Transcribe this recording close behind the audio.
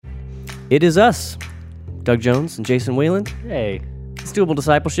It is us, Doug Jones and Jason Wayland. Hey. It's Doable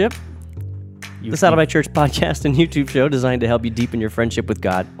Discipleship, the Saddleback Church podcast and YouTube show designed to help you deepen your friendship with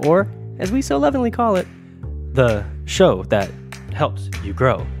God, or, as we so lovingly call it, the show that helps you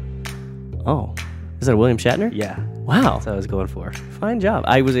grow. Oh, is that William Shatner? Yeah. Wow. That's what I was going for. Fine job.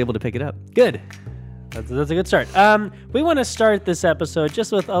 I was able to pick it up. Good. That's a good start. We want to start this episode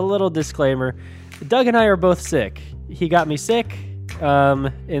just with a little disclaimer. Doug and I are both sick. He got me sick,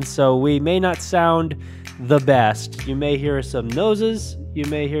 and so we may not sound the best. You may hear some noses. You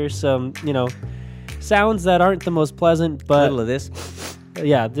may hear some, sounds that aren't the most pleasant. But a little of this.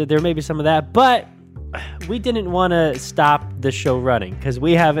 Yeah, there may be some of that. But we didn't want to stop the show running because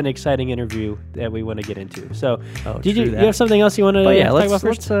we have an exciting interview that we want to get into. So, you have something else you want to talk about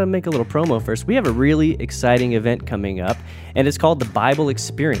first? Let's make a little promo first. We have a really exciting event coming up, and it's called the Bible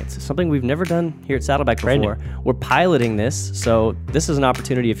Experience. It's something we've never done here at Saddleback before. We're piloting this, so this is an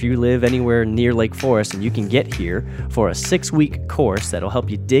opportunity if you live anywhere near Lake Forest, and you can get here for a 6-week course that'll help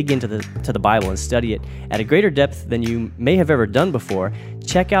you dig into the Bible and study it at a greater depth than you may have ever done before.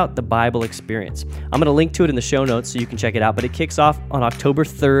 Check out the Bible Experience. I'm going to link to it in the show notes so you can check it out, but it kicks off on October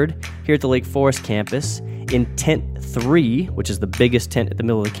 3rd here at the Lake Forest campus in Tent 3, which is the biggest tent at the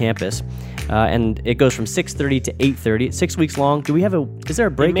middle of the campus, and it goes from 6:30 to 8:30. It's 6 weeks long. Is there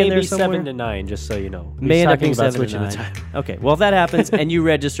a break in there somewhere? Maybe 7 to 9, just so you know. May end up being 7 to 9. Okay, well, if that happens and you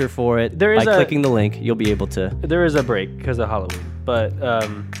register for it by clicking the link, you'll be able to... There is a break because of Halloween, but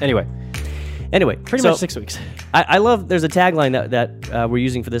anyway, pretty much 6 weeks. I love, there's a tagline that we're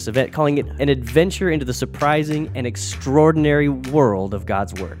using for this event, calling it an adventure into the surprising and extraordinary world of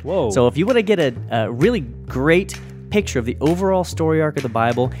God's Word. Whoa. So if you want to get a really great picture of the overall story arc of the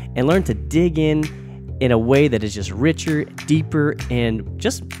Bible and learn to dig in a way that is just richer, deeper, and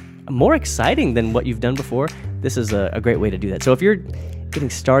just more exciting than what you've done before, this is a great way to do that. So if you're getting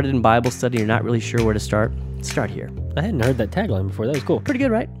started in Bible study, you're not really sure where to start here. I hadn't heard that tagline before. That was cool. Pretty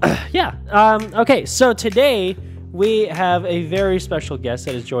good, right? Yeah. Okay, so today we have a very special guest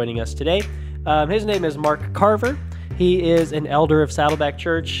that is joining us today. His name is Mark Carver. He is an elder of Saddleback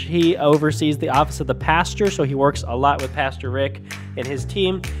Church. He oversees the office of the pastor, so he works a lot with Pastor Rick and his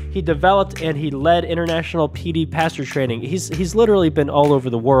team. He developed and he led international PD pastor training. He's literally been all over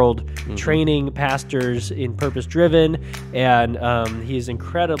the world training pastors in Purpose Driven, and he's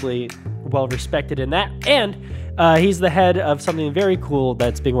incredibly well respected in that. And he's the head of something very cool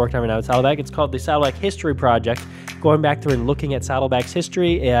that's being worked on right now at Saddleback. It's called the Saddleback History Project, going back through and looking at Saddleback's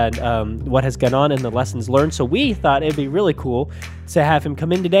history and what has gone on and the lessons learned. So we thought it'd be really cool to have him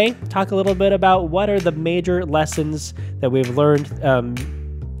come in today, talk a little bit about what are the major lessons that we've learned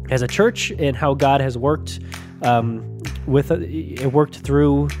as a church and how God has worked worked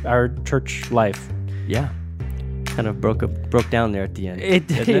through our church life. Yeah. Kind of broke down there at the end.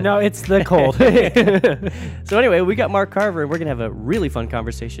 It's the cold. So anyway, we got Mark Carver, and we're going to have a really fun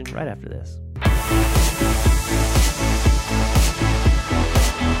conversation right after this.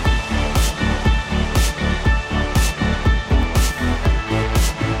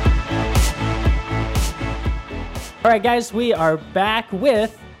 All right, guys, we are back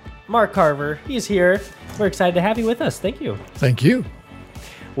with Mark Carver. He's here. We're excited to have you with us. Thank you. Thank you.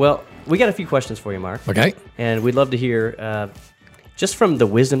 Well, we got a few questions for you, Mark. Okay. And we'd love to hear, just from the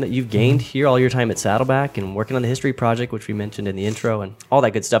wisdom that you've gained here all your time at Saddleback and working on the History Project, which we mentioned in the intro and all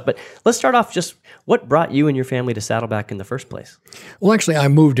that good stuff. But let's start off just what brought you and your family to Saddleback in the first place? Well, actually, I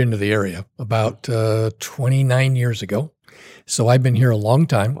moved into the area about 29 years ago. So I've been here a long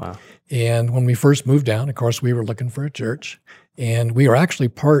time. Wow. And when we first moved down, of course, we were looking for a church. And we were actually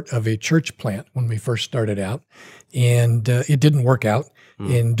part of a church plant when we first started out. And it didn't work out.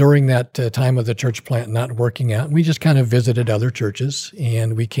 And during that time of the church plant not working out, we just kind of visited other churches.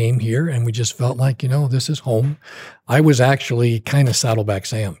 And we came here and we just felt like, this is home. I was actually kind of Saddleback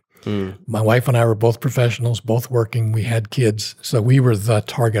Sam. My wife and I were both professionals, both working. We had kids, so we were the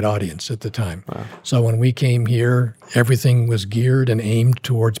target audience at the time. Wow. So when we came here, everything was geared and aimed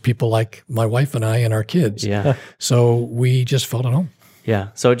towards people like my wife and I and our kids. Yeah. So we just felt at home. Yeah.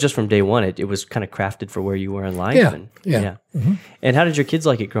 So just from day one, it was kind of crafted for where you were in life. Yeah. And, yeah. Mm-hmm. And how did your kids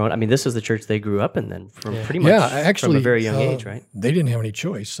like it growing? I mean, this is the church they grew up in then, from pretty much actually, from a very young age, right? They didn't have any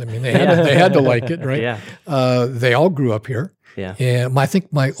choice. I mean, they had to like it, right? Yeah. They all grew up here. Yeah. And I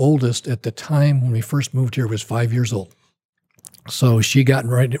think my oldest at the time when we first moved here was 5 years old. So she got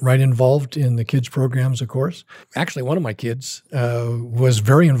right involved in the kids programs, of course. Actually, one of my kids was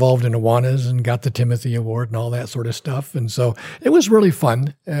very involved in Awanas and got the Timothy Award and all that sort of stuff. And so it was really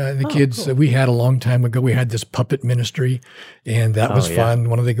fun. The kids we had a long time ago, we had this puppet ministry, and that was fun.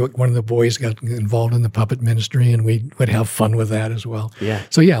 One of the boys got involved in the puppet ministry, and we would have fun with that as well. Yeah.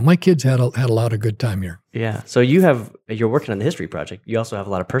 So yeah, my kids had a lot of good time here. Yeah. So you're working on the history project. You also have a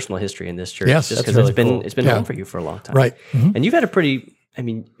lot of personal history in this church. Yes, just that's because really it's been home for you for a long time. Right. Mm-hmm. And you've had a pretty,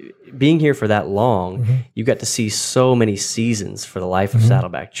 being here for that long, you got to see so many seasons for the life of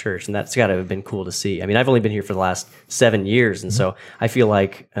Saddleback Church, and that's got to have been cool to see. I've only been here for the last 7 years, and so I feel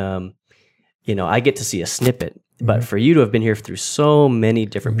like, I get to see a snippet. But for you to have been here through so many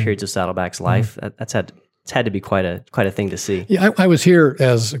different periods of Saddleback's life, it's had to be quite a thing to see. Yeah, I was here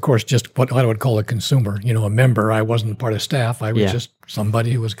as, of course, just what I would call a consumer, a member. I wasn't part of staff. I was just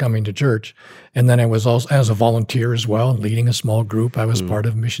somebody who was coming to church. And then I was also as a volunteer as well, leading a small group. I was part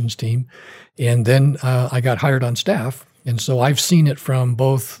of a missions team. And then I got hired on staff. And so I've seen it from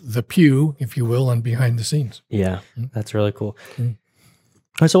both the pew, if you will, and behind the scenes. Yeah, that's really cool.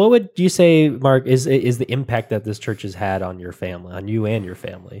 So what would you say, Mark, is the impact that this church has had on your family, on you and your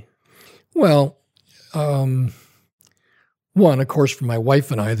family? Well, one, of course, for my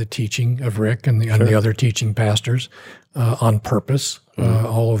wife and I, the teaching of Rick and the other teaching pastors on purpose,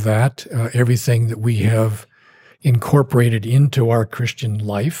 all of that, everything that we have incorporated into our Christian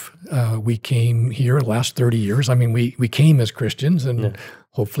life. We came here the last 30 years. We came as Christians, and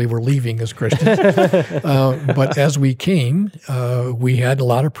hopefully we're leaving as Christians. But as we came, we had a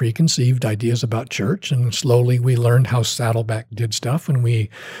lot of preconceived ideas about church, and slowly we learned how Saddleback did stuff, and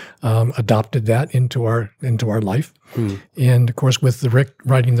we adopted that into our life. And of course, with the Rick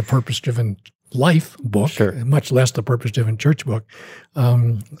writing the Purpose-Driven Life book, much less the Purpose-Driven Church book,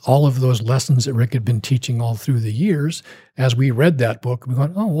 all of those lessons that Rick had been teaching all through the years, as we read that book, we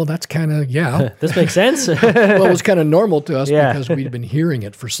went, oh, well, that's kind of, this makes sense. Well, it was kind of normal to us because we'd been hearing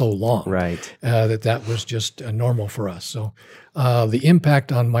it for so long, right? That was just normal for us. So the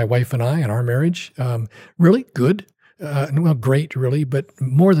impact on my wife and I and our marriage, really good. Great, really. But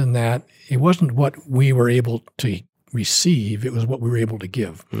more than that, it wasn't what we were able to receive, it was what we were able to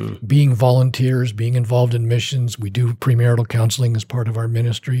give. Being volunteers, being involved in missions, we do premarital counseling as part of our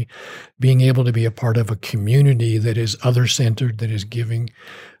ministry, being able to be a part of a community that is other-centered, that is giving,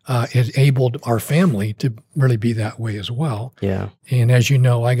 has enabled our family to really be that way as well. Yeah. And as you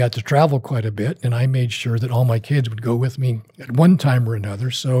know, I got to travel quite a bit, and I made sure that all my kids would go with me at one time or another.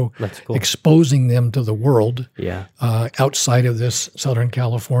 So that's cool. Exposing them to the world outside of this Southern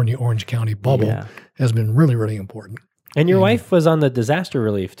California, Orange County bubble has been really, really important. And your wife was on the disaster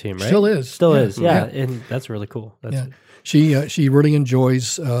relief team, right? Still is. Still is, yeah. And that's really cool. She really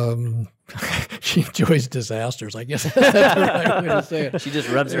enjoys she enjoys disasters, I guess. That's the right way to say it. She just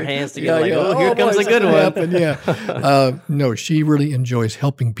rubs her hands together here comes a good one. No, she really enjoys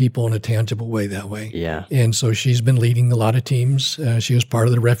helping people in a tangible way that way. Yeah. And so she's been leading a lot of teams. She was part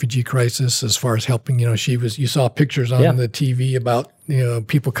of the refugee crisis as far as helping, you saw pictures on the TV about,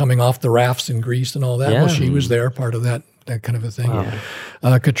 people coming off the rafts in Greece and all that. Yeah. Well, she was there, part of that kind of a thing.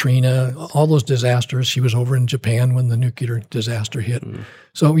 Wow. Katrina, all those disasters. She was over in Japan when the nuclear disaster hit.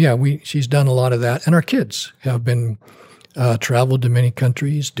 So she's done a lot of that. And our kids have been traveled to many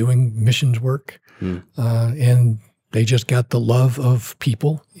countries doing missions work. And they just got the love of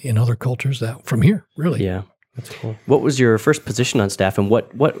people in other cultures from here, really. Yeah. That's cool. What was your first position on staff, and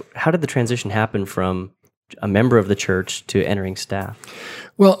how did the transition happen from a member of the church to entering staff?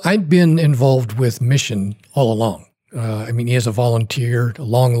 Well, I'd been involved with mission all along. As a volunteer, a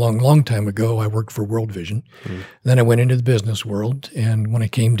long time ago, I worked for World Vision. Then I went into the business world, and when I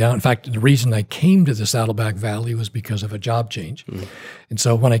came down, in fact, the reason I came to the Saddleback Valley was because of a job change. And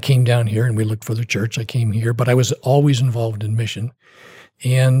so when I came down here and we looked for the church, I came here, but I was always involved in mission.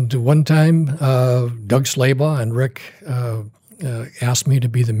 And one time, Doug Slabaugh and Rick asked me to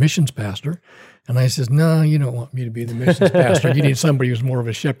be the missions pastor. And I says, no, you don't want me to be the missions pastor. You need somebody who's more of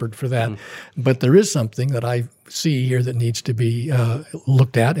a shepherd for that. But there is something that I see here that needs to be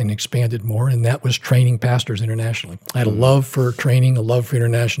looked at and expanded more, and that was training pastors internationally. I had a love for training, a love for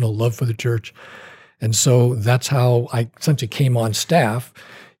international, love for the church. And so that's how I essentially came on staff,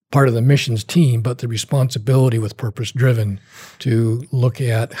 part of the missions team, but the responsibility with Purpose Driven to look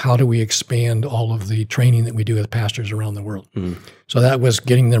at how do we expand all of the training that we do with pastors around the world. So that was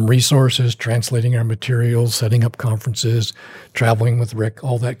getting them resources, translating our materials, setting up conferences, traveling with Rick,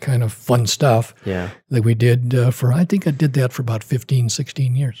 all that kind of fun stuff that we did I think I did that for about 15,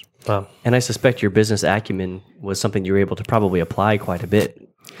 16 years. Wow. And I suspect your business acumen was something you were able to probably apply quite a bit.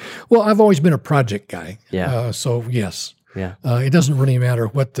 Well, I've always been a project guy. Yeah. So yes. Yeah. It doesn't really matter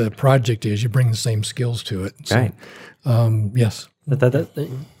what the project is; you bring the same skills to it. So, Right. Yes.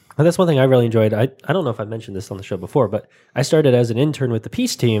 That's one thing I really enjoyed. I don't know if I mentioned this on the show before, but I started as an intern with the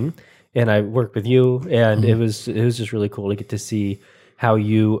Peace Team, and I worked with you, and it was just really cool to get to see how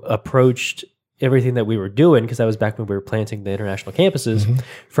you approached everything that we were doing, because that was back when we were planting the international campuses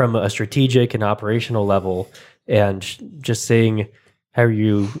from a strategic and operational level, and just seeing how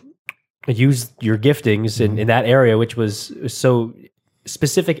you use your giftings in that area, which was so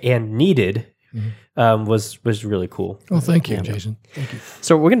specific and needed, was really cool. Well, thank you, Jason. Thank you.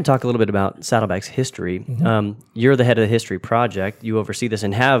 So we're going to talk a little bit about Saddleback's history. You're the head of the history project. You oversee this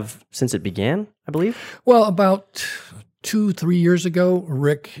and have since it began, I believe. Well, about 2-3 years ago,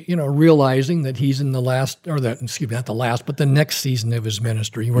 Rick, realizing that he's in the the next season of his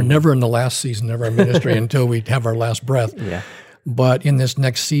ministry. We're never in the last season of our ministry until we have our last breath. Yeah. But in this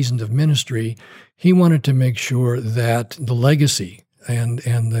next season of ministry, he wanted to make sure that the legacy and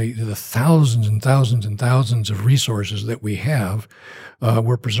the thousands and thousands and thousands of resources that we have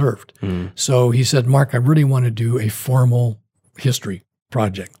were preserved. So he said, Mark, I really want to do a formal history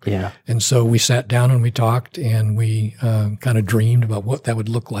project. Yeah. And so we sat down and we talked, and we kind of dreamed about what that would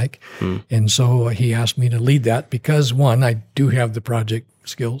look like. And so he asked me to lead that because, one, I do have the project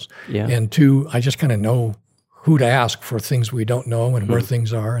skills, and two, I just kind of know who to ask for things we don't know and where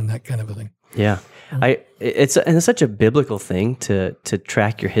things are and that kind of a thing. Yeah. It's such a biblical thing to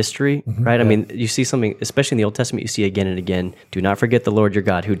track your history, right? I mean, you see something, especially in the Old Testament, you see again and again, do not forget the Lord your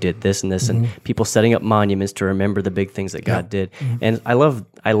God who did this and this, and people setting up monuments to remember the big things that God did. And I love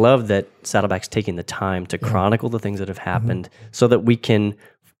that Saddleback's taking the time to chronicle the things that have happened so that we can,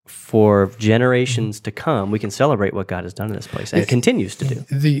 for generations to come, we can celebrate what God has done in this place and continues to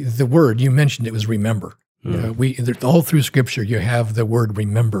do. The word, you mentioned it was remember. All through Scripture, you have the word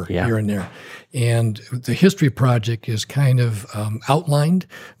remember here and there. And the History Project is kind of outlined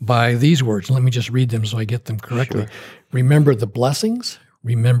by these words. Let me just read them so I get them correctly. Sure. Remember the blessings,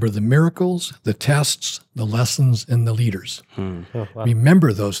 remember the miracles, the tests, the lessons, and the leaders. Oh, wow.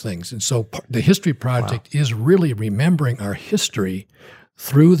 Remember those things. And so the History Project is really remembering our history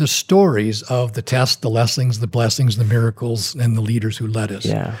through the stories of the tests, the lessons, the blessings, the miracles, and the leaders who led us.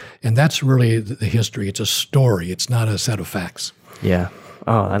 Yeah. And that's really the history. It's a story. It's not a set of facts. Yeah.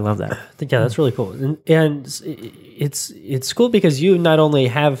 Oh, I love that. That's really cool. And it's cool because you not only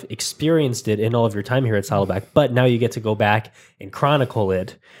have experienced it in all of your time here at Saddleback, but now you get to go back and chronicle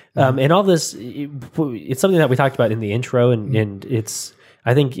it. And all this, it's something that we talked about in the intro, and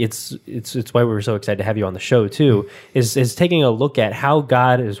I think it's why we were so excited to have you on the show too, is taking a look at how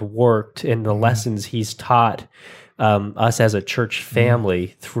God has worked and the lessons He's taught us as a church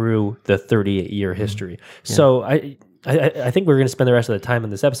family through the 38-year history. Yeah. So I think we're going to spend the rest of the time in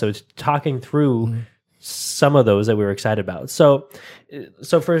this episode talking through some of those that we were excited about. So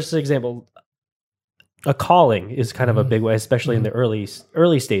for example, a calling is kind of a big way, especially in the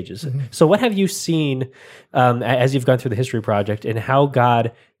early stages. So what have you seen as you've gone through the History Project, and how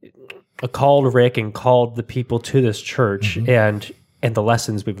God called Rick and called the people to this church, and the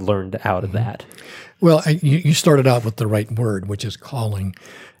lessons we've learned out of that? Well, you started out with the right word, which is calling.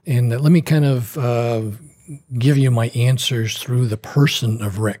 And let me kind of give you my answers through the person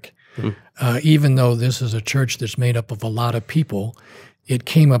of Rick. Even though this is a church that's made up of a lot of people, it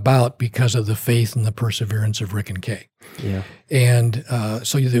came about because of the faith and the perseverance of Rick and Kay. Yeah. And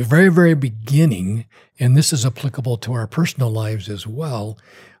so the very, very beginning, and this is applicable to our personal lives as well,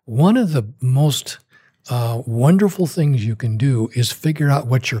 one of the most wonderful things you can do is figure out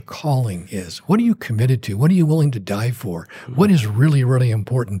what your calling is. What are you committed to? What are you willing to die for? What is really, really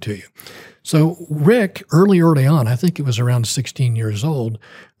important to you? So Rick, early on, I think it was around 16 years old,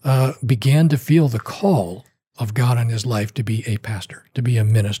 began to feel the call of God in his life to be a pastor, to be a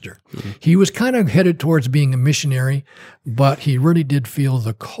minister. He was kind of headed towards being a missionary, but he really did feel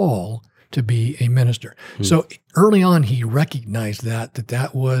the call to be a minister. So early on, he recognized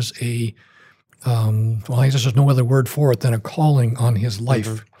that was a, I guess there's no other word for it than a calling on his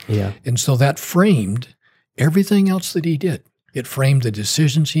life. Yeah. And so that framed everything else that he did. It framed the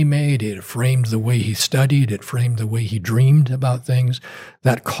decisions he made. It framed the way he studied. It framed the way he dreamed about things.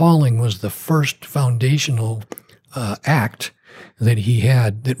 That calling was the first foundational act that he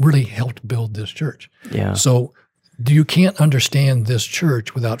had that really helped build this church. Yeah. So you can't understand this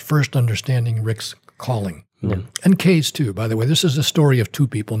church without first understanding Rick's calling. And Kay's too, by the way. This is the story of two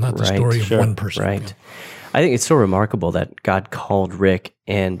people, not the story of one person. Right. Yeah. I think it's so remarkable that God called Rick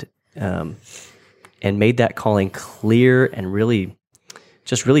and made that calling clear and really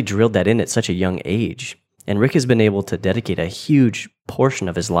drilled that in at such a young age. And Rick has been able to dedicate a huge portion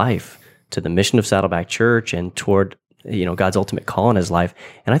of his life to the mission of Saddleback Church and toward God's ultimate call in his life.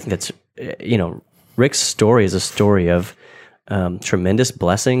 And I think that's, Rick's story is a story of tremendous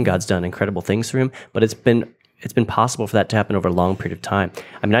blessing. God's done incredible things through him, but it's been possible for that to happen over a long period of time.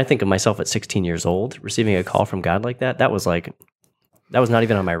 I mean, I think of myself at 16 years old, receiving a call from God like that. That was not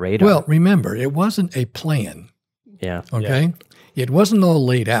even on my radar. Well, remember, it wasn't a plan. Yeah. Okay? Yeah. It wasn't all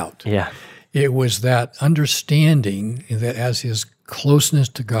laid out. Yeah. It was that understanding that as his closeness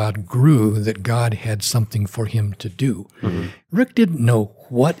to God grew, that God had something for him to do. Mm-hmm. Rick didn't know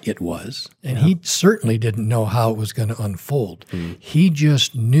what it was, and he certainly didn't know how it was going to unfold. Mm-hmm. He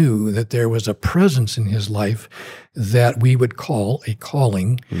just knew that there was a presence in his life that we would call a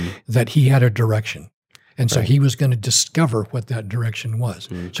calling, that he had a direction. And so he was going to discover what that direction was.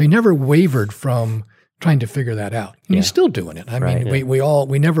 Mm-hmm. So he never wavered from trying to figure that out. And he's still doing it. I mean,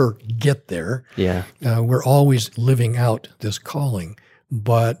 we never get there. Yeah. We're always living out this calling,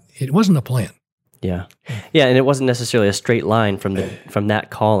 but it wasn't a plan. Yeah. Yeah, and it wasn't necessarily a straight line from that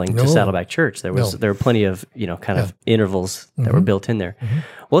calling to Saddleback Church. There were plenty of, of intervals that were built in there. Mm-hmm.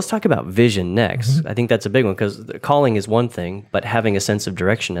 Well, let's talk about vision next. Mm-hmm. I think that's a big one, because the calling is one thing, but having a sense of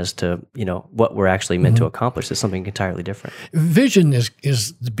direction as to, what we're actually meant to accomplish is something entirely different. Vision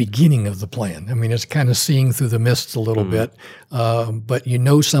is the beginning of the plan. I mean, it's kind of seeing through the mists a little bit, but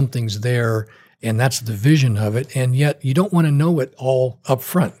something's there, and that's the vision of it, and yet you don't want to know it all up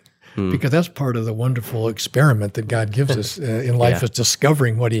front. Because that's part of the wonderful experiment that God gives us in life, is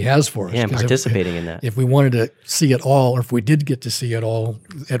discovering what he has for us. Yeah, and participating in that. If we wanted to see it all, or if we did get to see it all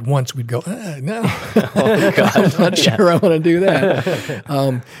at once, we'd go, no, I'm not sure I want to do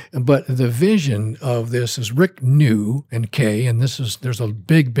that. But the vision of this is Rick knew, and Kay, and there's a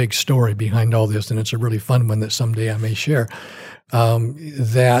big, big story behind all this, and it's a really fun one that someday I may share,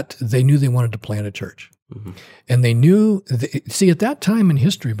 that they knew they wanted to plant a church. Mm-hmm. And they knew, at that time in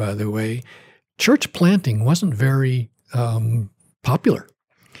history, by the way, church planting wasn't very popular.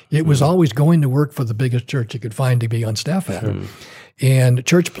 It was always going to work for the biggest church you could find to be on staff at. Mm-hmm. And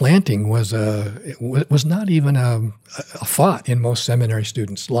church planting was not even a thought in most seminary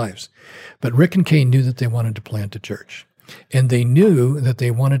students' lives. But Rick and Kay knew that they wanted to plant a church. And they knew that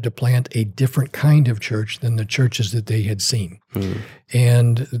they wanted to plant a different kind of church than the churches that they had seen. Mm.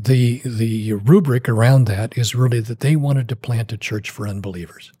 And the rubric around that is really that they wanted to plant a church for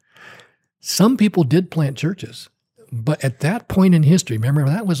unbelievers. Some people did plant churches, but at that point in history, remember,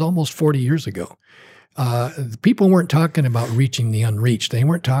 that was almost 40 years ago, people weren't talking about reaching the unreached. They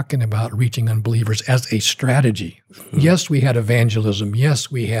weren't talking about reaching unbelievers as a strategy. Mm-hmm. Yes, we had evangelism.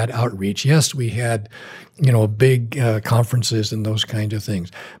 Yes, we had outreach. Yes, we had, big conferences and those kinds of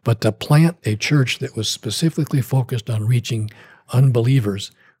things. But to plant a church that was specifically focused on reaching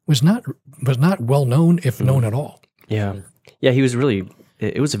unbelievers was not well known, if known at all. Yeah. Yeah,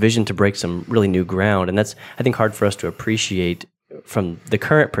 it was a vision to break some really new ground. And that's, I think, hard for us to appreciate from the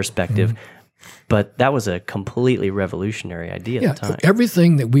current perspective. Mm-hmm. But that was a completely revolutionary idea at the time.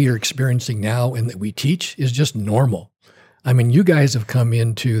 Everything that we are experiencing now and that we teach is just normal. I mean, you guys have come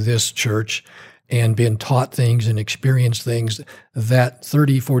into this church and been taught things and experienced things that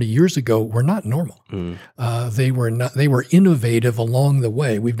 30, 40 years ago were not normal. Mm. They were innovative along the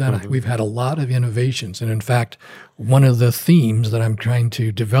way. We've had a lot of innovations. And in fact, one of the themes that I'm trying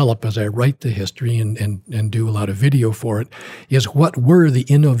to develop as I write the history and do a lot of video for it is, what were the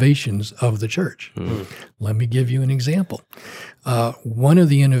innovations of the church? Mm. Let me give you an example. One of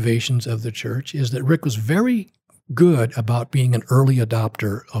the innovations of the church is that Rick was very good about being an early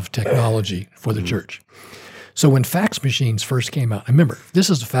adopter of technology for the church. So when fax machines first came out, remember, this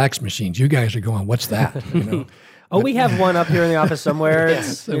is fax machines. You guys are going, what's that? We have one up here in the office somewhere.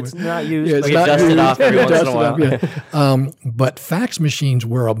 It's not used. Yeah, we dust it off every once in a while. But fax machines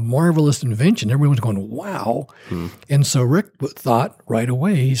were a marvelous invention. Everyone's going, wow. And so Rick thought right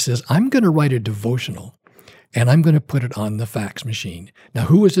away, he says, I'm going to write a devotional, and I'm going to put it on the fax machine. Now,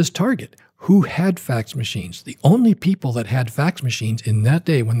 who was his target? Who had fax machines? The only people that had fax machines in that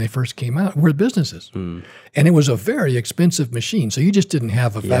day when they first came out were businesses. Mm. And it was a very expensive machine. So you just didn't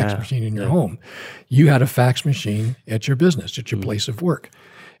have a fax machine in your home. You had a fax machine at your business, at your place of work.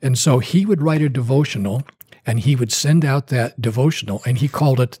 And so he would write a devotional, and he would send out that devotional, and he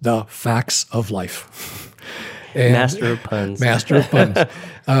called it the Fax of Life. Master of puns. Master of puns.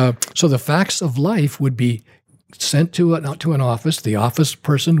 So the Fax of Life would be sent to an office. The office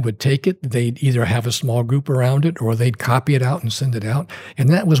person would take it. They'd either have a small group around it, or they'd copy it out and send it out. And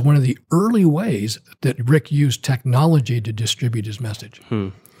that was one of the early ways that Rick used technology to distribute his message.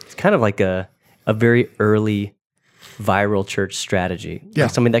 It's kind of like a very early viral church strategy. Yeah.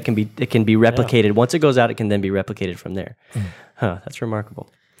 Like something that can be replicated. Yeah. Once it goes out, it can then be replicated from there. That's remarkable.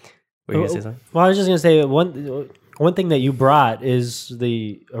 Were you going to say something? Well, I was just going to say one thing that you brought is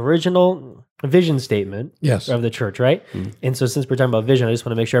the original vision statement Yes. of the church, right? And so since we're talking about vision, I just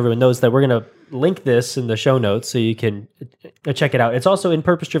want to make sure everyone knows that we're going to link this in the show notes so you can check it out. It's also in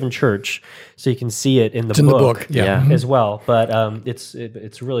Purpose Driven Church, so you can see it in the It's in the book, yeah. as well. But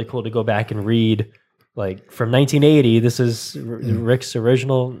it's really cool to go back and read. Like from 1980, this is Rick's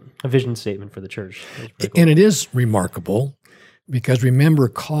original vision statement for the church. Cool. And it is remarkable because remember,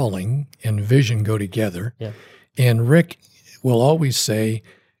 calling and vision go together. Yeah. And Rick will always say,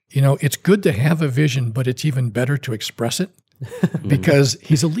 it's good to have a vision, but it's even better to express it because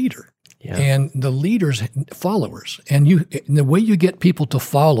he's a leader. Yeah. And the leaders, followers, and the way you get people to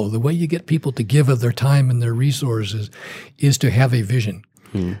follow, the way you get people to give of their time and their resources is to have a vision.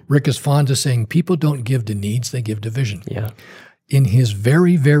 Rick is fond of saying people don't give to needs, they give to vision. Yeah. In his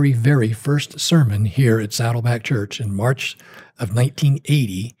very, very, very first sermon here at Saddleback Church in March of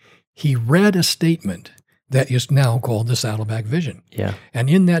 1980, he read a statement that is now called the Saddleback Vision. Yeah. And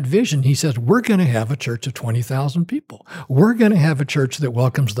in that vision, he says, we're going to have a church of 20,000 people. We're going to have a church that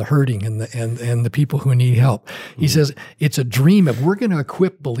welcomes the hurting and the people who need help. He says, it's a dream of, we're going to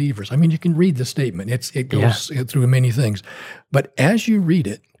equip believers. I mean, you can read the statement. It goes through many things. But as you read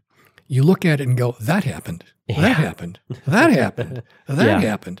it, you look at it and go, that happened. That happened. That happened. That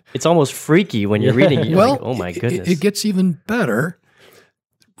happened. It's almost freaky when you're reading it. You're Well, like, oh my goodness. It gets even better.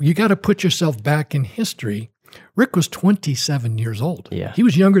 You got to put yourself back in history. Rick was 27 years old. Yeah. He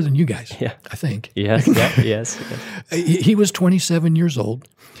was younger than you guys, Yeah. I think. Yes, yes. He was 27 years old.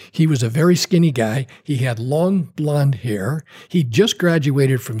 He was a very skinny guy. He had long blonde hair. He just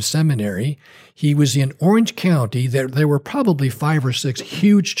graduated from seminary. He was in Orange County. There were probably 5 or 6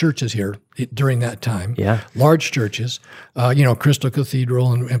 huge churches here during that time. Yeah. Large churches, Crystal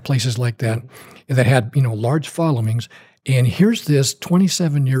Cathedral and places like that had, large followings. And here's this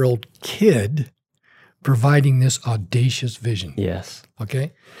 27-year-old kid providing this audacious vision. Yes.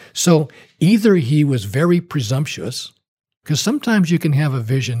 Okay? So either he was very presumptuous, because sometimes you can have a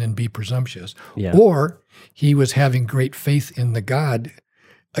vision and be presumptuous, or he was having great faith in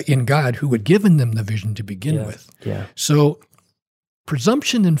God who had given them the vision to begin with. Yeah. So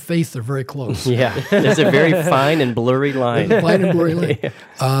presumption and faith are very close. Yeah. There's a very fine and blurry line. Fine and blurry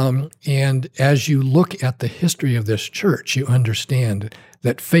line. And as you look at the history of this church, you understand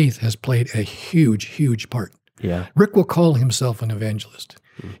that faith has played a huge, huge part. Yeah. Rick will call himself an evangelist,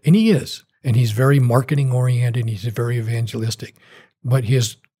 and he is. And he's very marketing-oriented, he's very evangelistic. But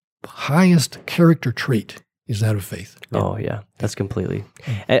his highest character trait is that of faith. Oh, yeah. That's completely.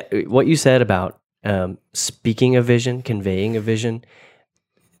 What you said about speaking a vision, conveying a vision,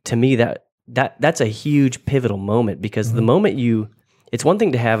 to me, that's a huge pivotal moment, because the moment it's one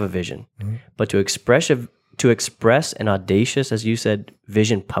thing to have a vision, but to express an audacious, as you said,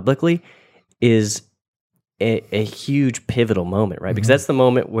 vision publicly is a huge pivotal moment, right? Because that's the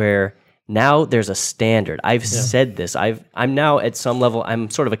moment where now there's a standard. I've said this. I'm now at some level, I'm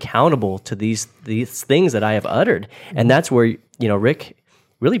sort of accountable to these things that I have uttered. And that's where, Rick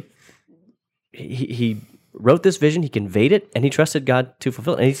really, he wrote this vision, he conveyed it, and he trusted God to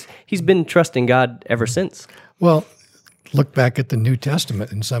fulfill it. And he's been trusting God ever since. Well, look back at the New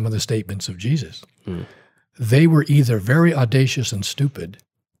Testament and some of the statements of Jesus. They were either very audacious and stupid,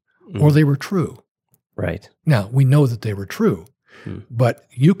 or they were true. Right. Now, we know that they were true, but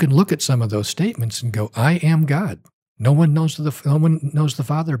you can look at some of those statements and go, I am God. No one knows the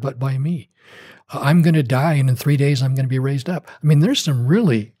Father but by me. I'm going to die, and in 3 days I'm going to be raised up. I mean, there's some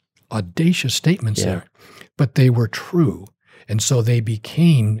really audacious statements there, but they were true. And so they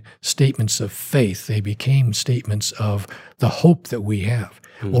became statements of faith. They became statements of the hope that we have.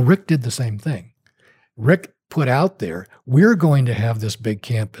 Well, Rick did the same thing. Rick put out there, we're going to have this big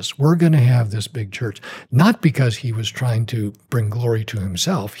campus. We're going to have this big church. Not because he was trying to bring glory to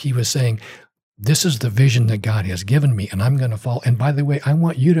himself. He was saying, this is the vision that God has given me, and I'm going to follow. And by the way, I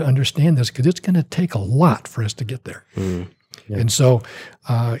want you to understand this, because it's going to take a lot for us to get there. And so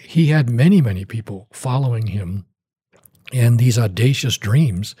he had many, many people following him and these audacious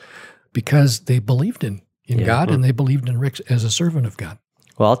dreams because they believed in God, and they believed in Rick as a servant of God.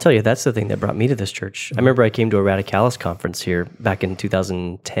 Well, I'll tell you, that's the thing that brought me to this church. I remember I came to a Radicalis conference here back in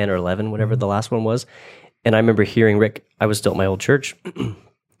 2010 or 11, whatever the last one was. And I remember hearing Rick, I was still at my old church,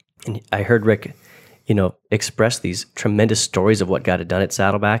 and I heard Rick, express these tremendous stories of what God had done at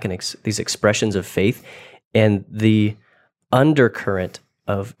Saddleback and these expressions of faith. And the undercurrent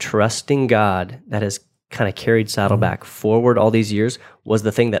of trusting God that has kind of carried Saddleback forward all these years was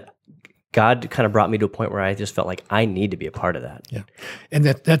the thing that God kind of brought me to a point where I just felt like I need to be a part of that. Yeah. And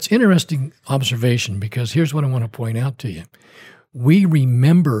that's interesting observation, because here's what I want to point out to you. we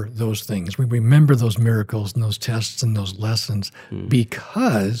remember those things. We remember those miracles and those tests and those lessons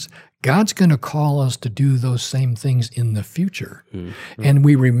because God's going to call us to do those same things in the future. And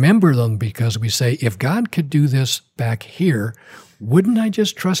we remember them because we say, if God could do this back here, wouldn't I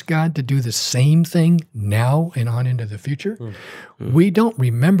just trust God to do the same thing now and on into the future? We don't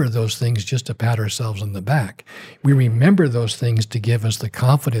remember those things just to pat ourselves on the back. We remember those things to give us the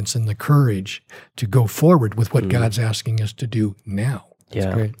confidence and the courage to go forward with what God's asking us to do now.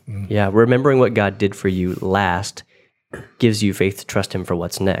 Yeah. Great. Yeah. Remembering what God did for you last gives you faith to trust him for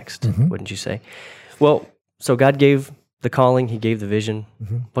what's next, wouldn't you say? Well, so God gave the calling, he gave the vision.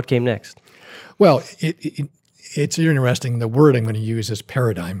 What came next? Well, it's interesting. The word I'm going to use is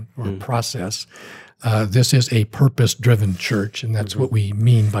paradigm or process. This is a purpose-driven church, and that's what we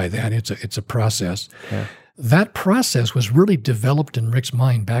mean by that. It's a process. Yeah. That process was really developed in Rick's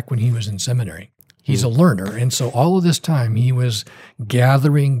mind back when he was in seminary. He's a learner, and so all of this time he was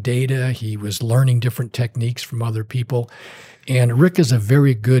gathering data, he was learning different techniques from other people, and Rick is a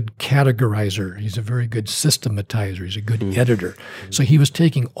very good categorizer. He's a very good systematizer. He's a good editor. So he was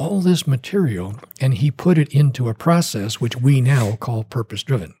taking all this material, and he put it into a process which we now call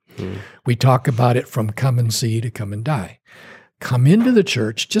purpose-driven. We talk about it from come and see to come and die. Come into the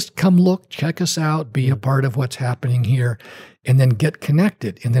church, just come look, check us out, be a part of what's happening here, and then get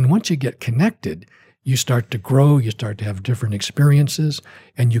connected. And then once you get connected, you start to grow, you start to have different experiences,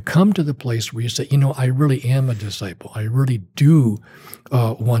 and you come to the place where you say, I really am a disciple. I really do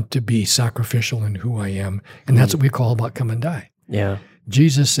want to be sacrificial in who I am. And that's what we call about come and die. Yeah.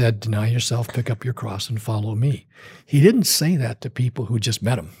 Jesus said, deny yourself, pick up your cross, and follow me. He didn't say that to people who just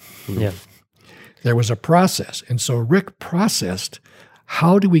met him. Yeah. There was a process. And so Rick processed,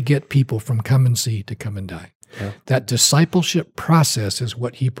 how do we get people from come and see to come and die? Yeah. That discipleship process is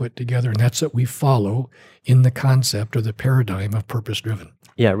what he put together, and that's what we follow in the concept or the paradigm of purpose-driven.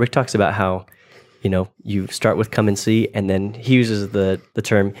 Yeah, Rick talks about how, you start with come and see, and then he uses the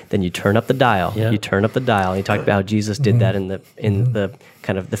term, then you turn up the dial. Yeah. You turn up the dial. He talked about how Jesus did that in the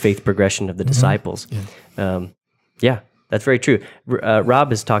kind of the faith progression of the disciples. Yeah. That's very true. Rob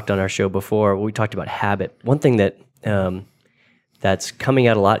has talked on our show before. We talked about habit. One thing that that's coming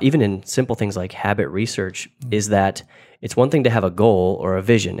out a lot, even in simple things like habit research, is that it's one thing to have a goal or a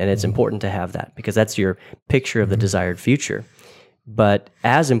vision, and it's important to have that because that's your picture of the desired future. But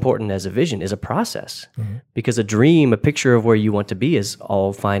as important as a vision is a process, because a dream, a picture of where you want to be is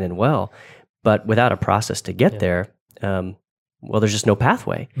all fine and well, but without a process to get there, there's just no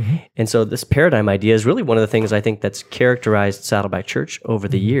pathway. And so this paradigm idea is really one of the things I think that's characterized Saddleback Church over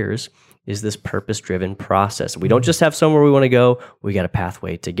the years is this purpose-driven process. We don't just have somewhere we want to go, we got a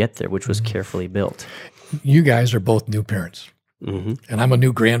pathway to get there, which was carefully built. You guys are both new parents. And I'm a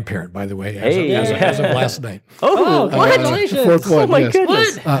new grandparent, by the way, as of last night. Congratulations. Fourth one, my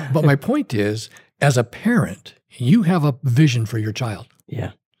goodness. But my point is, as a parent, you have a vision for your child.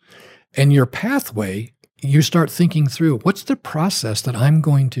 Yeah. And your pathway, you start thinking through, what's the process that I'm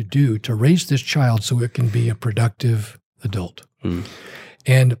going to do to raise this child so it can be a productive adult?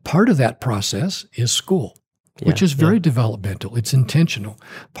 And part of that process is school, which is very developmental. It's intentional.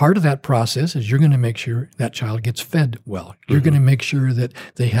 Part of that process is you're going to make sure that child gets fed well. You're going to make sure that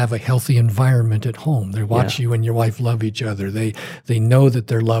they have a healthy environment at home. They watch you and your wife love each other. They know that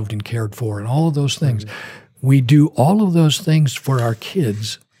they're loved and cared for and all of those things. We do all of those things for our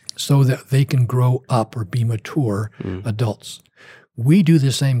kids so that they can grow up or be mature adults. We do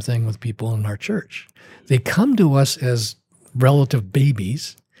the same thing with people in our church. They come to us as relative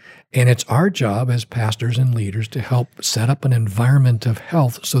babies, and it's our job as pastors and leaders to help set up an environment of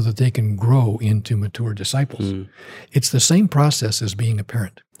health so that they can grow into mature disciples. It's the same process as being a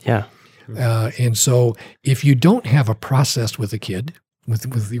parent. Yeah. And so if you don't have a process with a kid,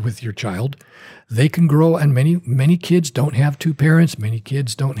 with your child, they can grow, and many kids don't have two parents. Many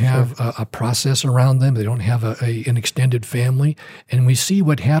kids don't have a process around them. They don't have an extended family. And we see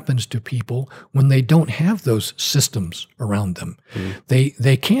what happens to people when they don't have those systems around them.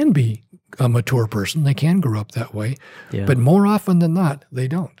 They can be a mature person. They can grow up that way. But more often than not, they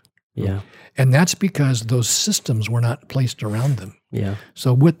don't. And that's because those systems were not placed around them.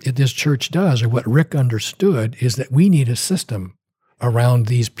 So what this church does, or what Rick understood, is that we need a system around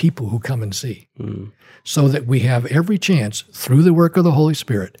these people who come and see, so that we have every chance through the work of the Holy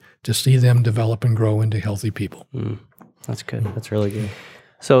Spirit to see them develop and grow into healthy people. That's good. That's really good.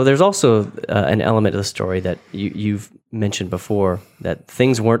 So there's also an element of the story that you've mentioned before, that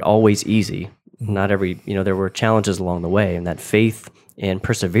things weren't always easy. Not there were challenges along the way, and that faith and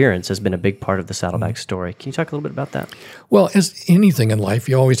perseverance has been a big part of the Saddleback story. Can you talk a little bit about that? Well, as anything in life,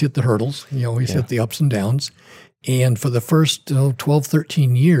 you always hit the hurdles. You always hit the ups and downs. And for the first 12,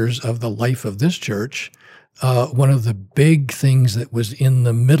 13 years of the life of this church, one of the big things that was in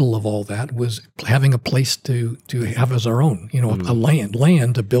the middle of all that was having a place to have as our own, a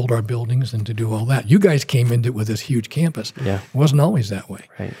land to build our buildings and to do all that. You guys came into it with this huge campus. Yeah. It wasn't always that way.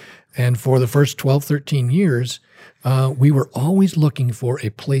 Right. And for the first 12, 13 years, we were always looking for a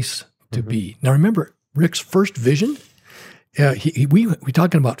place to be. Now, remember, Rick's first vision, we're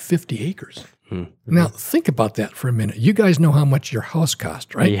talking about 50 acres. Now, think about that for a minute. You guys know how much your house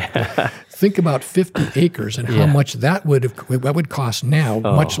cost, right? Yeah. Think about 50 acres and how much that would cost now,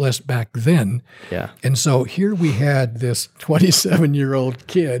 much less back then. Yeah. And so here we had this 27-year-old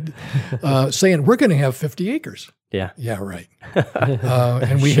kid saying, we're going to have 50 acres. Yeah. Yeah, right.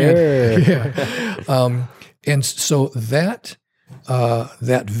 And we had, and so that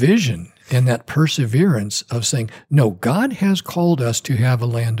vision and that perseverance of saying, no, God has called us to have a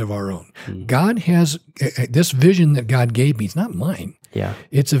land of our own. God has this vision that God gave me. It's not mine. Yeah.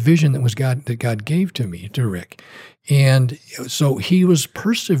 It's a vision that God gave to me, to Rick. And so he was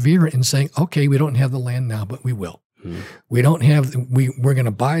perseverant in saying, okay, we don't have the land now, but we will. We don't have, we're going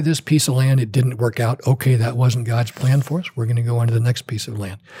to buy this piece of land. It didn't work out. Okay, that wasn't God's plan for us. We're going to go on to the next piece of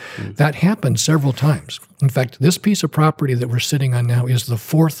land. That happened several times. In fact, this piece of property that we're sitting on now is the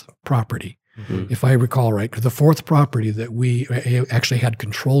fourth property, if I recall right, the fourth property that we actually had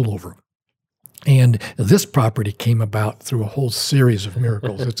control over. And this property came about through a whole series of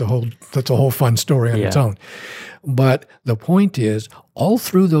miracles. That's a whole fun story on its own. But the point is, all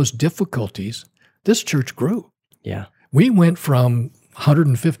through those difficulties, this church grew. Yeah. We went from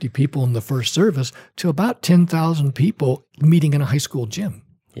 150 people in the first service to about 10,000 people meeting in a high school gym.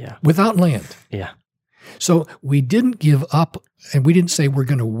 Yeah. Without land. Yeah. So we didn't give up, and we didn't say we're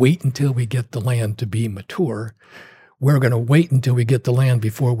going to wait until we get the land to be mature. We're going to wait until we get the land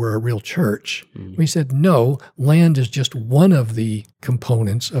before we're a real church. We said, no, land is just one of the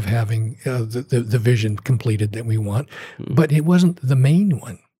components of having the vision completed that we want, but it wasn't the main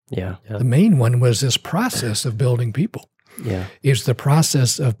one. Yeah. The main one was this process of building people. Yeah. It's the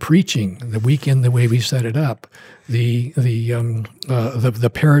process of preaching, the weekend, the way we set it up, the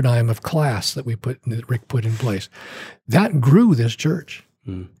paradigm of class that Rick put in place. That grew this church,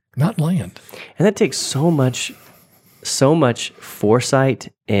 not land. And that takes so much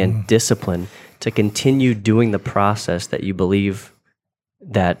foresight and discipline to continue doing the process that you believe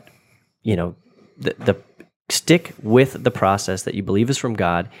that, the stick with the process that you believe is from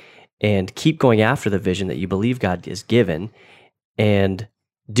God and keep going after the vision that you believe God has given and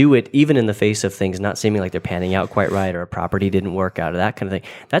do it even in the face of things not seeming like they're panning out quite right or a property didn't work out or that kind of thing.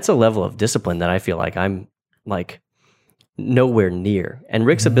 That's a level of discipline that I feel like I'm nowhere near. And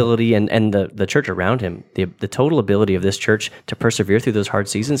Rick's ability and the church around him, the total ability of this church to persevere through those hard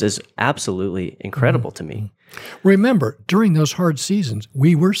seasons is absolutely incredible to me. Remember, during those hard seasons,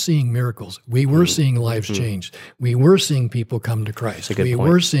 we were seeing miracles. We were seeing lives changed. We were seeing people come to Christ. We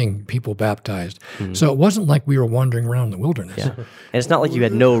were seeing people baptized. So it wasn't like we were wandering around the wilderness. Yeah. And it's not like you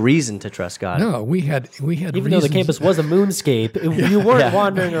had no reason to trust God. No, we had even though the campus was a moonscape, you weren't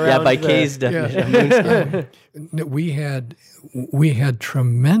wandering around. Yeah, by Kay's definition. We had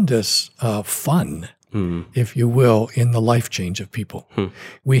tremendous fun, if you will, in the life change of people.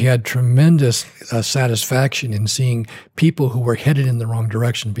 We had tremendous satisfaction in seeing people who were headed in the wrong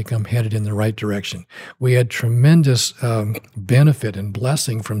direction become headed in the right direction. We had tremendous benefit and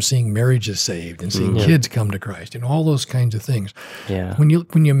blessing from seeing marriages saved and seeing kids come to Christ and all those kinds of things. Yeah. When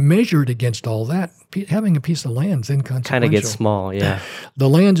you measure it against all that, having a piece of land is inconsequential. Kind of gets small, yeah. The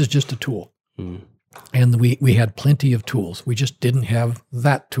land is just a tool. And we had plenty of tools. We just didn't have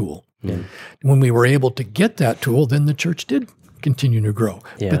that tool. When we were able to get that tool, then the church did continue to grow.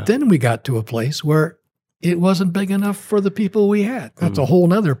 But then we got to a place where it wasn't big enough for the people we had. That's a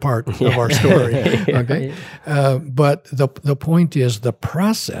whole other part of our story. Okay, but the point is the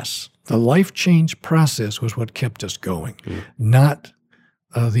process, the life change process, was what kept us going, not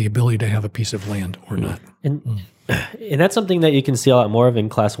the ability to have a piece of land or not. And that's something that you can see a lot more of in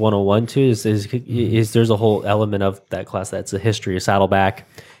Class 101 too. Is there's a whole element of that class that's the history of Saddleback,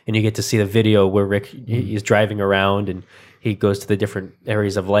 and you get to see the video where Rick is driving around and he goes to the different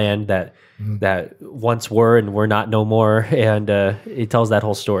areas of land that once were and were not no more, and he tells that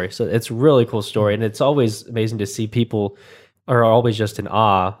whole story. So it's a really cool story, and it's always amazing to see people are always just in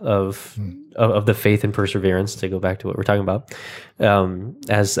awe of the faith and perseverance, to go back to what we're talking about,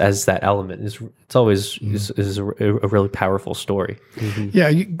 as that element. It's always is a really powerful story. Yeah,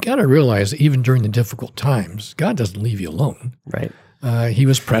 you got to realize that even during the difficult times, God doesn't leave you alone. Right. He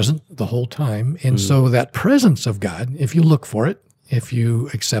was present the whole time. And so that presence of God, if you look for it, if you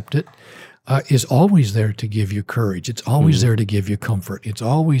accept it, is always there to give you courage. It's always there to give you comfort. It's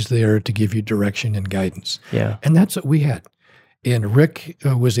always there to give you direction and guidance. Yeah. And that's what we had. And Rick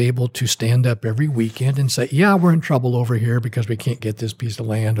was able to stand up every weekend and say, yeah, we're in trouble over here because we can't get this piece of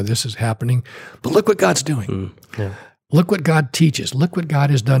land or this is happening. But look what God's doing. Yeah. Look what God teaches. Look what God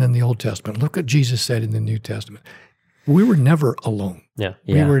has done in the Old Testament. Look what Jesus said in the New Testament. We were never alone. Yeah.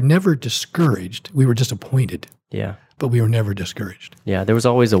 We were never discouraged. We were disappointed, Yeah. but we were never discouraged. Yeah, there was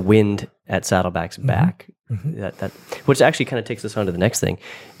always a wind at Saddleback's back. That which actually kind of takes us on to the next thing,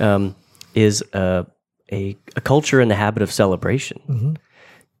 is a culture and the habit of celebration.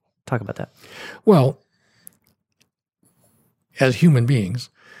 Talk about that. Well, as human beings,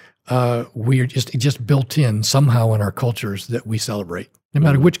 we are just built in somehow in our cultures that we celebrate. No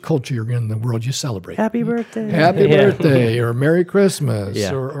matter which culture you're in the world, you celebrate. Happy birthday. Happy birthday, or Merry Christmas,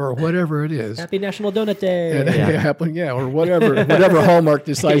 Yeah. or whatever it is. Happy National Donut Day. Or whatever Hallmark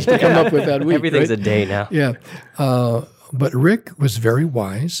decides to come up with that week. Everything's right? a day now. Yeah. But Rick was very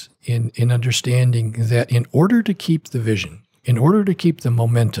wise in understanding that in order to keep the vision, in order to keep the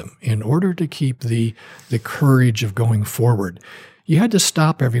momentum, in order to keep the courage of going forward, you had to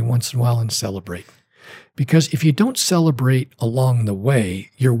stop every once in a while and celebrate. Because if you don't celebrate along the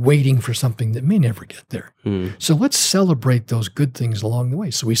way, you're waiting for something that may never get there. So let's celebrate those good things along the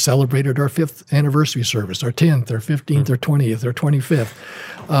way. So we celebrated our 5th anniversary service, our 10th, our 15th, our 20th, our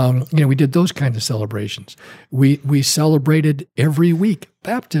 25th. We did those kinds of celebrations. We celebrated every week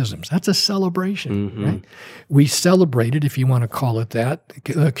baptisms. That's a celebration, right? We celebrated, if you want to call it that,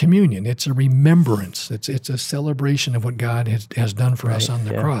 communion. It's a remembrance. It's a celebration of what God has done for us on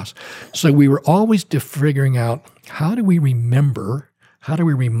the cross. So we were always figuring out, how do we remember, how do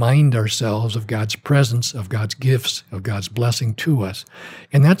we remind ourselves of God's presence, of God's gifts, of God's blessing to us?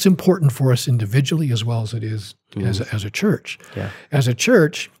 And that's important for us individually as well as it is as a church. Yeah. As a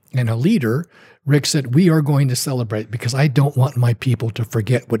church and a leader, Rick said, we are going to celebrate because I don't want my people to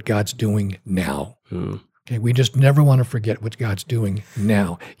forget what God's doing now. Okay, we just never want to forget what God's doing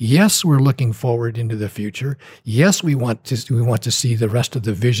now. Yes, we're looking forward into the future. Yes, we want to see the rest of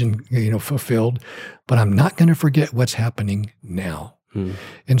the vision, fulfilled, but I'm not going to forget what's happening now.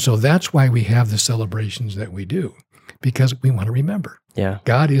 And so that's why we have the celebrations that we do, because we want to remember. Yeah.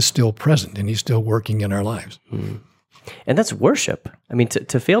 God is still present and he's still working in our lives. And that's worship. I mean,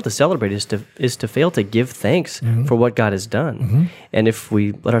 to fail to celebrate is to fail to give thanks for what God has done. And if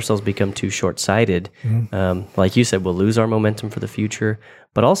we let ourselves become too short-sighted, like you said, we'll lose our momentum for the future.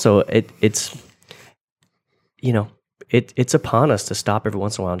 But also, it's upon us to stop every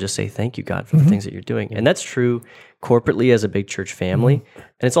once in a while and just say, thank you, God, for the things that you're doing. And that's true corporately as a big church family.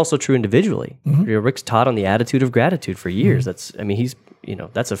 And it's also true individually. Rick's taught on the attitude of gratitude for years. That's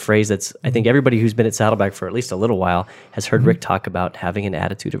a phrase that's, I think everybody who's been at Saddleback for at least a little while has heard Rick talk about having an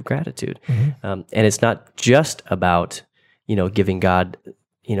attitude of gratitude. And it's not just about, giving God,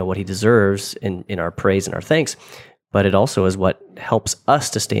 what he deserves in our praise and our thanks, but it also is what helps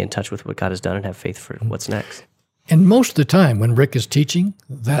us to stay in touch with what God has done and have faith for what's next. And most of the time when Rick is teaching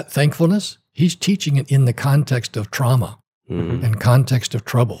that thankfulness, he's teaching it in the context of trauma and context of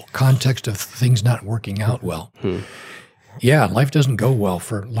trouble, context of things not working out well. Yeah, life doesn't go well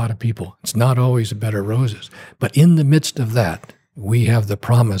for a lot of people. It's not always a bed of roses. But in the midst of that, we have the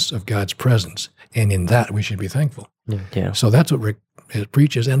promise of God's presence. And in that, we should be thankful. Yeah. So that's what Rick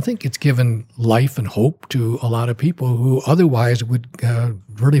preaches. And I think it's given life and hope to a lot of people who otherwise would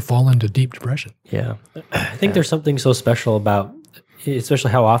really fall into deep depression. Yeah. I think there's something so special about,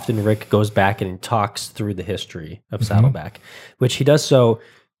 especially how often Rick goes back and talks through the history of Saddleback, which he does so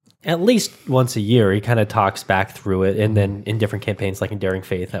at least once a year. He kind of talks back through it, and then in different campaigns, like in Daring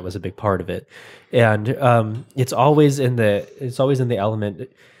Faith, that was a big part of it. And it's always in the element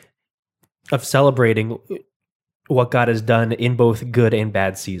of celebrating what God has done in both good and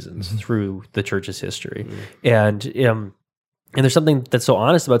bad seasons through the church's history. And there's something that's so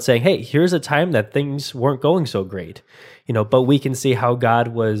honest about saying, hey, here's a time that things weren't going so great, but we can see how God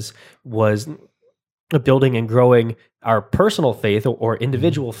was building and growing our personal faith or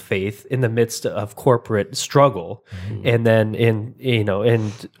individual faith in the midst of corporate struggle. And then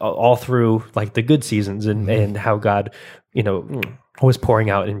and all through like the good seasons and how God, was pouring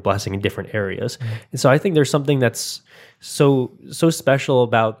out and blessing in different areas. And so I think there's something that's so special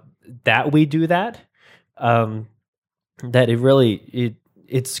about that we do that, that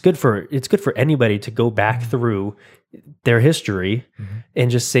it's good for anybody to go back through their history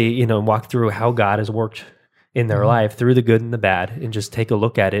and just say, walk through how God has worked in their life through the good and the bad, and just take a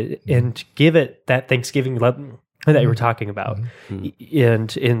look at it and give it that Thanksgiving that you were talking about,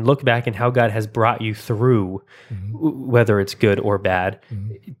 and look back and how God has brought you through, whether it's good or bad,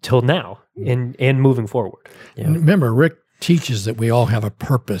 till now, and moving forward. And remember, Rick teaches that we all have a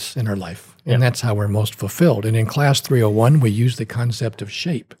purpose in our life, and that's how we're most fulfilled. And in Class 301, we use the concept of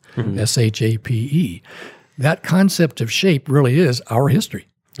shape, S-H-A-P-E. That concept of shape really is our history.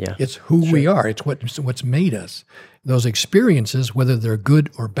 Yeah. It's who we are. It's what's made us. Those experiences, whether they're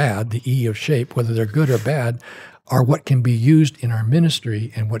good or bad, the E of shape, whether they're good or bad, are what can be used in our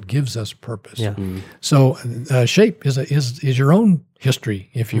ministry and what gives us purpose. Yeah. So shape is your own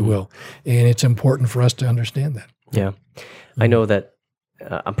history, if you will, and it's important for us to understand that. Yeah. I know that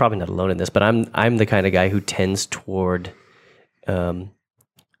I'm probably not alone in this, but I'm the kind of guy who tends toward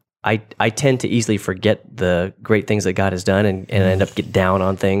I tend to easily forget the great things that God has done and end up get down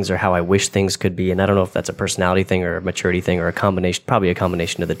on things or how I wish things could be. And I don't know if that's a personality thing or a maturity thing or a combination, probably a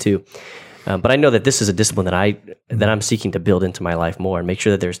combination of the two. But I know that this is a discipline that I'm seeking to build into my life more and make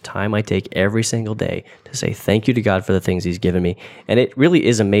sure that there's time I take every single day to say thank you to God for the things He's given me. And it really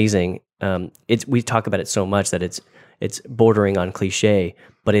is amazing. We talk about it so much that it's bordering on cliche,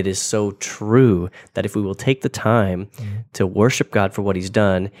 but it is so true that if we will take the time to worship God for what He's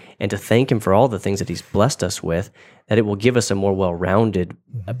done and to thank Him for all the things that He's blessed us with, that it will give us a more well-rounded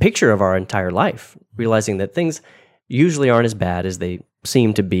picture of our entire life, realizing that things usually aren't as bad as they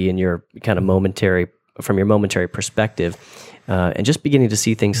seem to be in your kind of momentary perspective, and just beginning to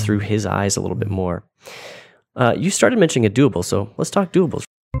see things through His eyes a little bit more. You started mentioning a doable, so let's talk doables.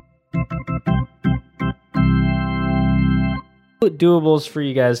 Doables for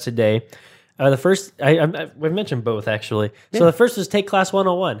you guys today. The first, we've mentioned both actually. So the first is take Class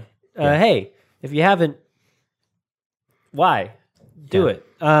 101. Hey, if you haven't, why? Do it.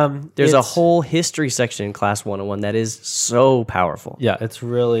 There's a whole history section in Class 101 that is so powerful. Yeah, it's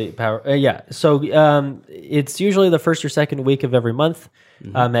really powerful. So it's usually the first or second week of every month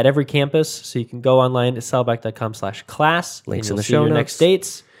at every campus. So you can go online at saddleback.com/class. Links in you'll the see show your notes. next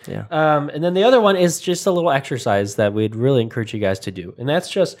dates. Yeah. And then the other one is just a little exercise that we'd really encourage you guys to do. And that's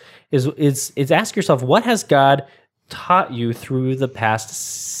just is ask yourself, what has God taught you through the past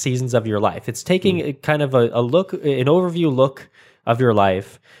seasons of your life? It's taking kind of an overview look of your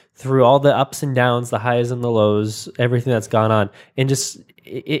life through all the ups and downs, the highs and the lows, everything that's gone on, and just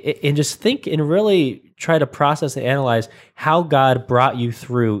think and really try to process and analyze how God brought you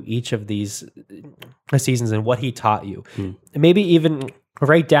through each of these seasons and what He taught you. And maybe even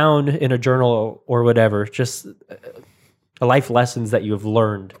write down in a journal or whatever, just life lessons that you have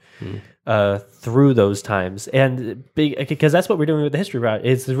learned through those times. And because that's what we're doing with the History Route.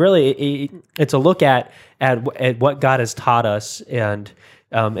 It's really, it's a look at what God has taught us, and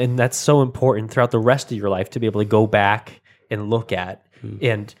that's so important throughout the rest of your life to be able to go back and look at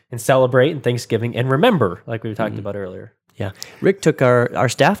and celebrate in Thanksgiving and remember, like we talked about earlier. Yeah. Rick took our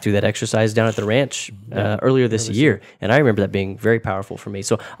staff through that exercise down at the ranch earlier this year, and I remember that being very powerful for me.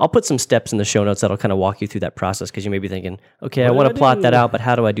 So I'll put some steps in the show notes that'll kind of walk you through that process, because you may be thinking, okay, I want to plot that out, but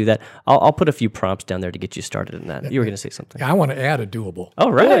how do I do that? I'll put a few prompts down there to get you started in that. You were going to say something. I want to add a doable.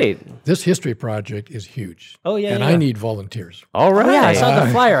 All right. This history project is huge. Oh, yeah, And yeah. I need volunteers. All right. Oh, yeah, I saw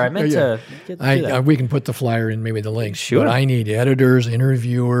the flyer. I meant to get to do that. We can put the flyer in, maybe the links. Sure. But I need editors,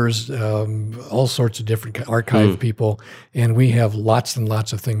 interviewers, all sorts of different archive people, and we have lots and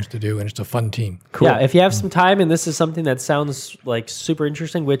lots of things to do, and it's a fun team. Cool. Yeah, if you have some time and this is something that sounds like super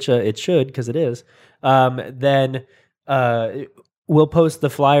interesting, which it should, because it is, then we'll post the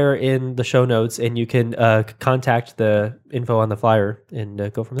flyer in the show notes, and you can contact the info on the flyer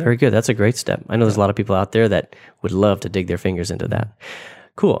and go from there. Very good. That's a great step. I know there's a lot of people out there that would love to dig their fingers into that.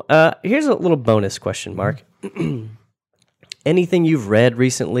 Cool. Here's a little bonus question, Mark. Anything you've read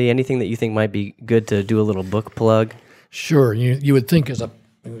recently, anything that you think might be good to do a little book plug? Sure, you would think as a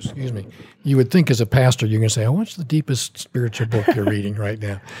pastor, you're going to say, oh, what's the deepest spiritual book you're reading right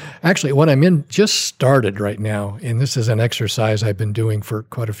now? Actually, what I'm in just started right now, and this is an exercise I've been doing for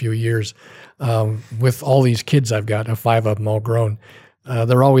quite a few years with all these kids I've got, 5 of them all grown.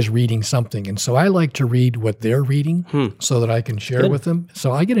 They're always reading something, and so I like to read what they're reading so that I can share with them.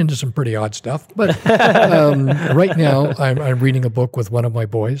 So I get into some pretty odd stuff, but right now I'm reading a book with one of my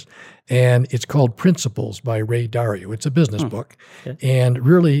boys, and it's called Principles by Ray Dalio. It's a business book, and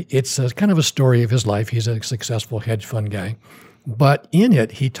really it's kind of a story of his life. He's a successful hedge fund guy, but in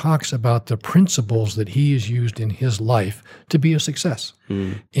it he talks about the principles that he has used in his life to be a success.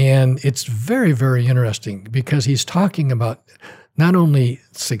 And it's very, very interesting because he's talking about not only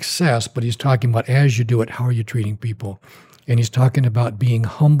success, but he's talking about as you do it, how are you treating people? And he's talking about being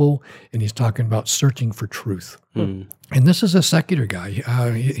humble, and he's talking about searching for truth. And this is a secular guy.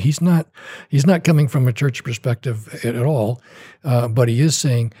 He's not coming from a church perspective at all, but he is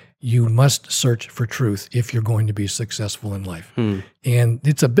saying you must search for truth if you're going to be successful in life. And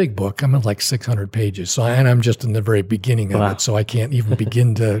it's a big book. I'm at like 600 pages. And I'm just in the very beginning of it, so I can't even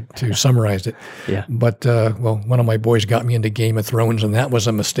begin to summarize it. Yeah. But, one of my boys got me into Game of Thrones, and that was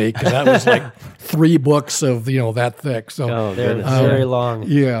a mistake, because that was like 3 books of, that thick. So They're very long.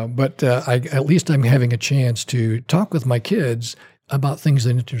 yeah, but at least I'm having a chance to talk with my kids about things that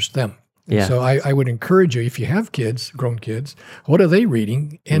interest them. Yeah. So I would encourage you, if you have kids, grown kids, what are they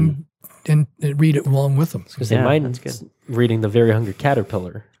reading, and read it along with them. Because mine's reading The Very Hungry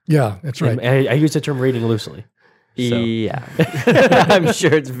Caterpillar. Yeah, that's right. And I use the term reading loosely. So. Yeah. I'm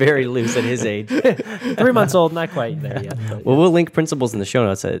sure it's very loose at his age. 3 months old, not quite there yet. But, Well, we'll link principles in the show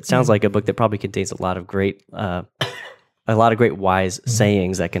notes. It sounds like a book that probably contains a lot of great wise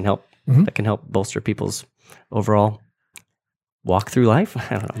sayings that can help bolster people's overall walk through life.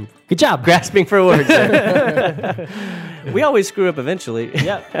 I don't know. good job. Grasping for words. We always screw up eventually.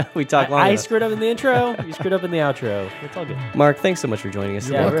 Yeah. We talk long I enough. screwed up in the intro. You screwed up in the outro. It's all good. Mark, thanks so much for joining us.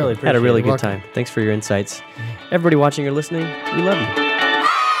 Yeah, I really Had a really appreciate good time. Thanks for your insights. Everybody watching or listening, we love you.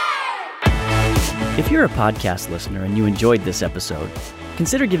 If you're a podcast listener and you enjoyed this episode,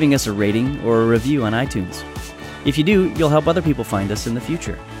 consider giving us a rating or a review on iTunes. If you do, you'll help other people find us in the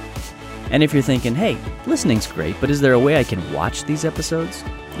future. And if you're thinking, hey, listening's great, but is there a way I can watch these episodes?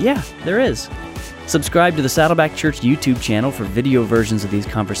 Yeah, there is. Subscribe to the Saddleback Church YouTube channel for video versions of these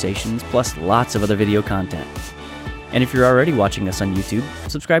conversations, plus lots of other video content. And if you're already watching us on YouTube,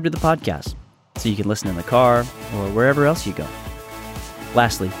 subscribe to the podcast so you can listen in the car or wherever else you go.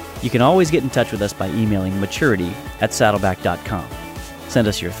 Lastly, you can always get in touch with us by emailing maturity@saddleback.com. Send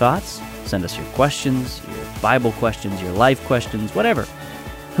us your thoughts, send us your questions, your Bible questions, your life questions, whatever.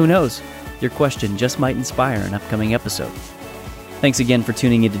 Who knows? Your question just might inspire an upcoming episode. Thanks again for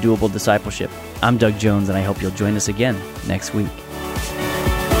tuning into Doable Discipleship. I'm Doug Jones, and I hope you'll join us again next week.